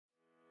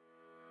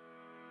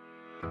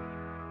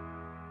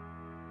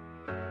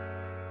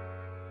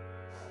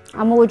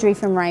I'm Audrey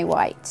from Ray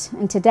White,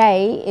 and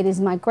today it is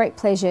my great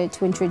pleasure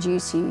to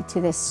introduce you to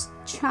this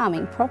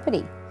charming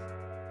property.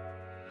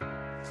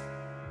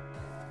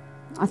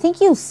 I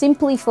think you'll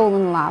simply fall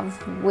in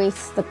love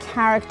with the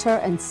character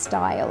and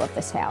style of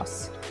this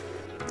house.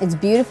 It's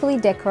beautifully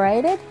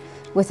decorated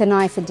with an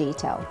eye for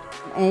detail,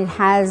 and it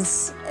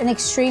has an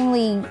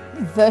extremely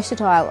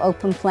versatile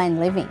open plan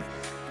living,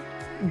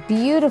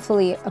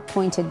 beautifully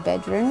appointed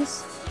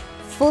bedrooms,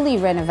 fully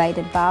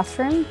renovated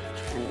bathroom,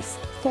 and this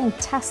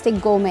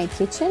fantastic gourmet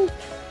kitchen,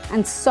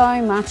 and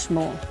so much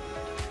more.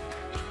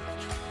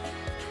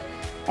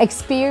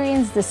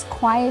 Experience this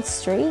quiet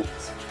street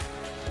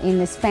in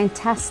this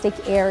fantastic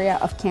area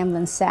of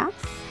Camden South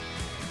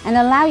and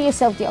allow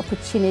yourself the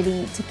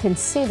opportunity to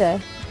consider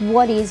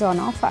what is on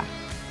offer.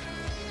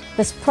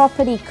 This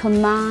property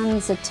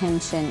commands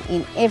attention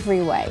in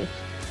every way.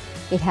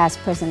 It has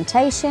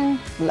presentation,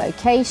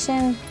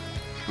 location,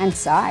 and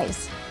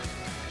size.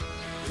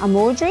 I'm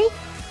Audrey,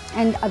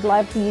 and I'd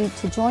love for you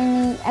to join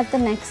me at the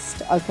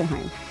next open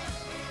home.